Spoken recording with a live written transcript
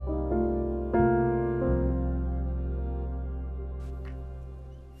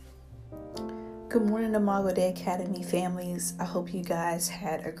Good morning, Imago Dei Academy families. I hope you guys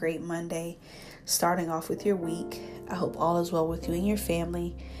had a great Monday starting off with your week. I hope all is well with you and your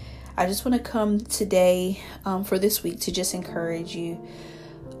family. I just want to come today for this week to just encourage you.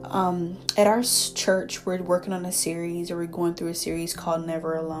 At our church, we're working on a series, or we're going through a series called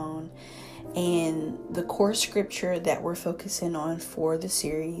Never Alone. And the core scripture that we're focusing on for the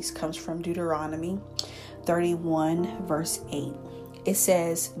series comes from Deuteronomy 31, verse 8. It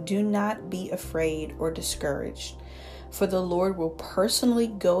says, "Do not be afraid or discouraged, for the Lord will personally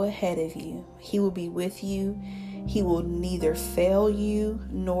go ahead of you. He will be with you. He will neither fail you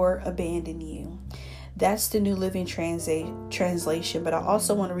nor abandon you." That's the New Living Translation, but I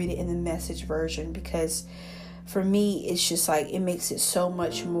also want to read it in the Message version because for me, it's just like, it makes it so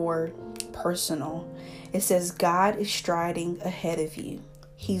much more personal. It says, "God is striding ahead of you.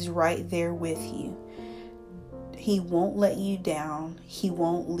 He's right there with you. He won't let you down. He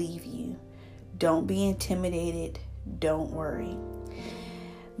won't leave you. Don't be intimidated. Don't worry."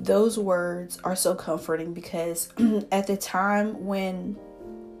 Those words are so comforting because at the time when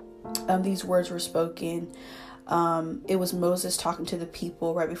these words were spoken, it was Moses talking to the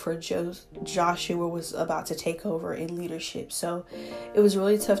people right before Joshua was about to take over in leadership. So it was a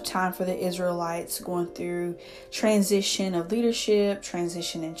really tough time for the Israelites, going through transition of leadership,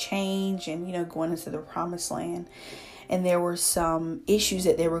 transition and change, and going into the promised land. And there were some issues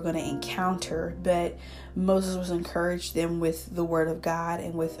that they were going to encounter, but Moses was encouraged them with the word of God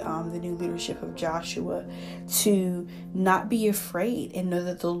and with the new leadership of Joshua to not be afraid and know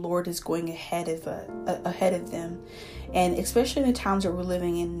that the Lord is going ahead of them. And especially in the times that we're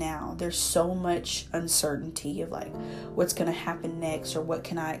living in now, there's so much uncertainty of like what's going to happen next or what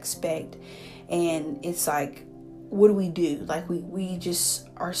can I expect. And it's like, what do we do? Like we just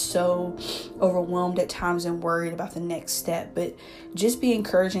are so overwhelmed at times and worried about the next step. But just be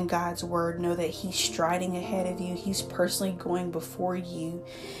encouraged in God's word. Know that He's striding ahead of you. He's personally going before you.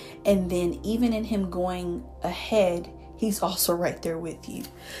 And then even in Him going ahead, He's also right there with you.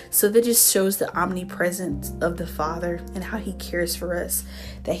 So that just shows the omnipresence of the Father and how He cares for us,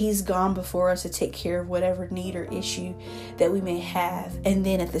 that He's gone before us to take care of whatever need or issue that we may have. And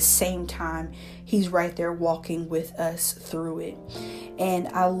then at the same time, He's right there walking with us through it. And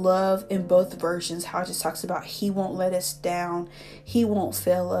I love in both versions how it just talks about He won't let us down. He won't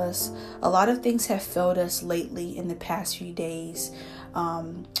fail us. A lot of things have failed us lately in the past few days.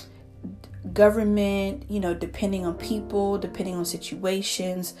 Government, depending on people, depending on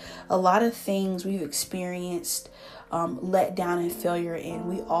situations, a lot of things we've experienced let down and failure in.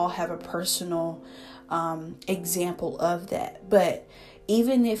 We all have a personal example of that. But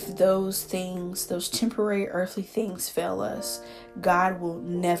even if those things, those temporary earthly things fail us, God will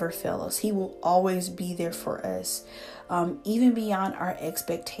never fail us. He will always be there for us, even beyond our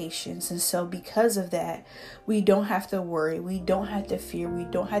expectations. And so because of that, we don't have to worry. We don't have to fear. We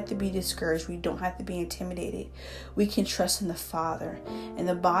don't have to be discouraged. We don't have to be intimidated. We can trust in the Father. And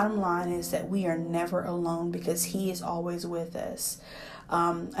the bottom line is that we are never alone because He is always with us.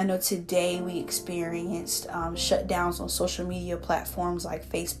 I know today we experienced shutdowns on social media platforms like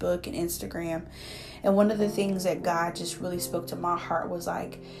Facebook and Instagram. And one of the things that God just really spoke to my heart was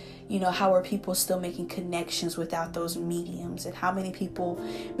like, how are people still making connections without those mediums? And how many people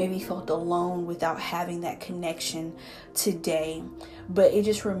maybe felt alone without having that connection today? But it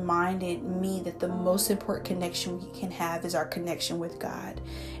just reminded me that the most important connection we can have is our connection with God.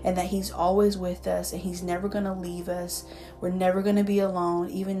 And that He's always with us and He's never going to leave us. We're never going to be alone,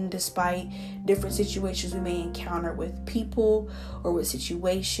 even despite different situations we may encounter with people or with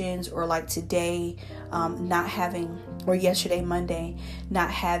situations, or like today, not having, or yesterday, Monday, not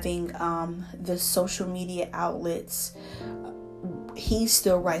having the social media outlets. He's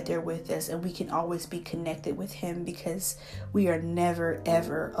still right there with us, and we can always be connected with Him because we are never,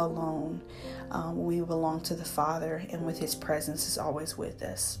 ever alone. We belong to the Father, and with His presence is always with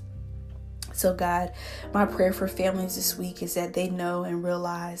us. So God, my prayer for families this week is that they know and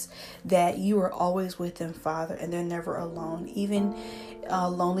realize that You are always with them, Father, and they're never alone. Even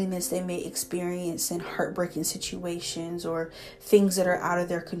loneliness they may experience in heartbreaking situations or things that are out of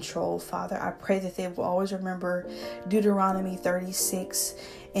their control, Father, I pray that they will always remember Deuteronomy 36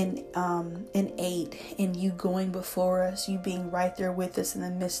 and 8, and You going before us, You being right there with us in the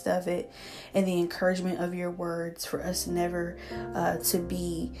midst of it, and the encouragement of Your words for us never to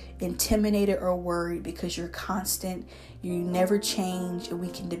be intimidated or worried, because You're constant, You never change, and we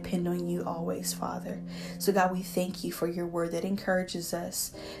can depend on You always, Father. So God, we thank You for Your word that encourages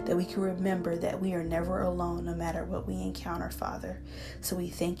us, that we can remember that we are never alone no matter what we encounter, Father. So we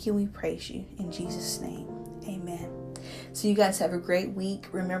thank You, we praise You in Jesus' name. Amen. So you guys have a great week.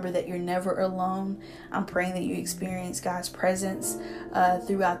 Remember that you're never alone. I'm praying that you experience God's presence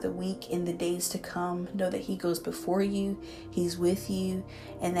throughout the week in the days to come. Know that He goes before you, He's with you,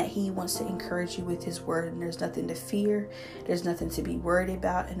 and that He wants to encourage you with His word. And there's nothing to fear, there's nothing to be worried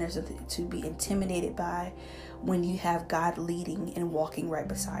about, and there's nothing to be intimidated by when you have God leading and walking right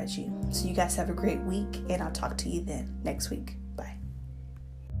beside you. So you guys have a great week, and I'll talk to you then next week.